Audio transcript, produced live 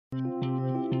You've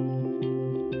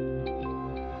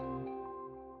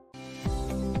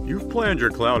planned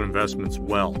your cloud investments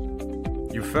well.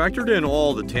 You've factored in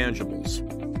all the tangibles,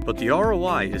 but the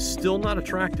ROI is still not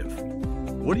attractive.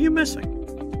 What are you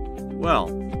missing? Well,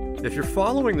 if you're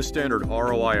following the standard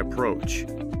ROI approach,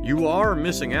 you are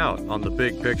missing out on the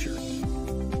big picture.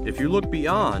 If you look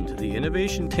beyond the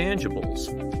innovation tangibles,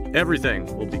 everything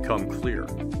will become clear.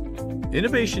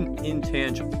 Innovation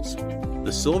intangibles,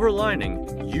 the silver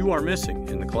lining you are missing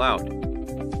in the cloud.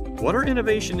 What are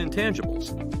innovation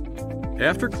intangibles?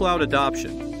 After cloud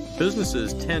adoption,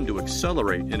 businesses tend to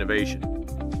accelerate innovation.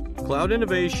 Cloud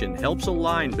innovation helps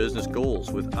align business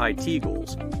goals with IT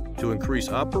goals to increase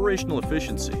operational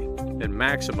efficiency and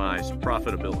maximize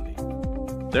profitability.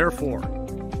 Therefore,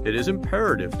 it is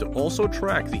imperative to also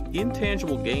track the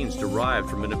intangible gains derived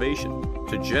from innovation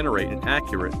to generate an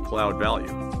accurate cloud value.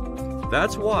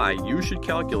 That's why you should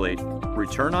calculate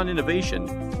return on innovation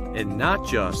and not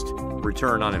just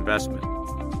return on investment.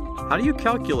 How do you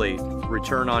calculate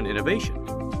return on innovation?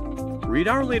 Read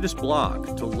our latest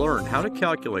blog to learn how to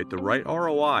calculate the right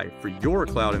ROI for your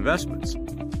cloud investments.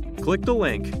 Click the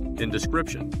link in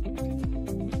description.